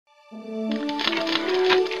It's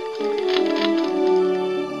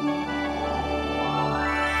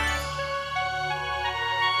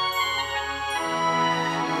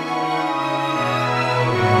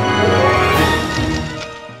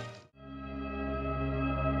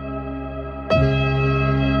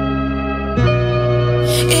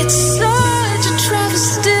such a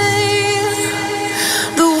travesty,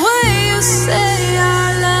 the way you say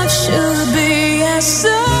our love should be. It's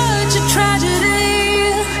such a tragedy.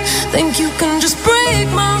 Think you can just break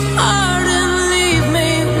my heart and leave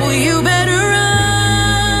me? Well, you better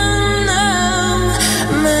run now,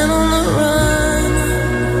 man on the run,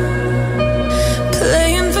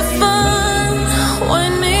 playing for fun.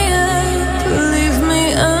 Wind me up, leave me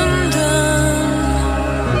undone.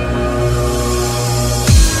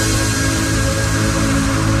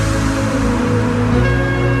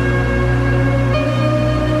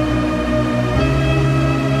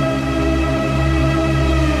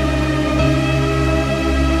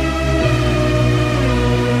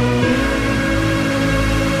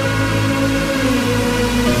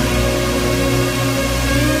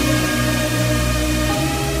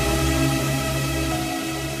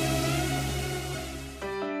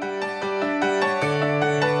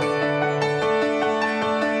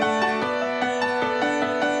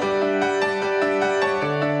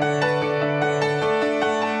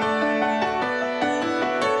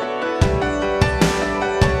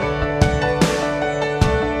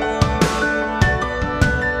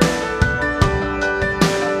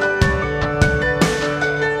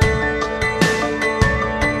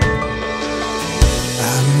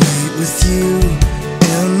 With you,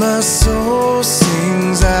 and my soul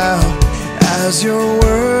sings out as your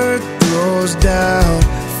word throws down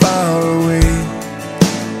far away.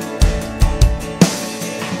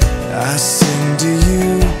 I sing to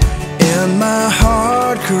you, and my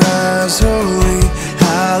heart cries holy,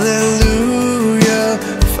 hallelujah,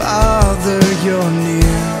 Father, you're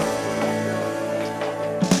near.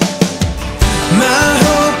 My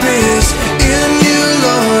hope is in you,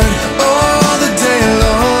 Lord, all the day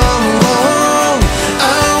long.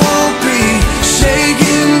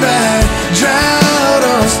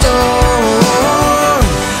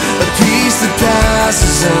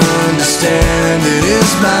 Understand it is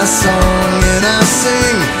my song, and I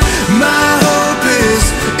sing. My hope is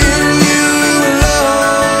in you,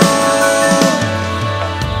 Lord.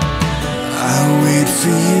 I wait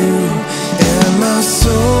for you, and my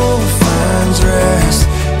soul finds rest.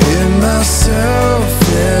 In my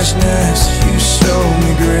selfishness, you show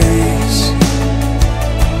me grace.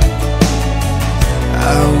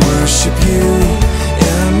 I worship you,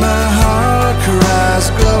 and my heart cries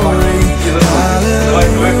glory.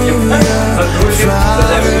 Hallelujah,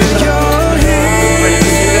 Father, you're here.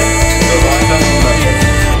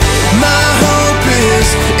 My hope is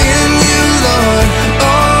in you, Lord,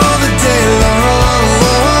 all the day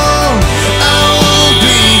long. I won't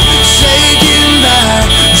be shaken by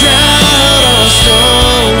drought or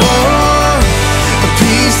storm. A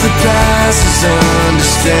peace that passes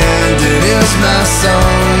understanding is my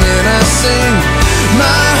song, and I sing.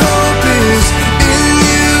 My hope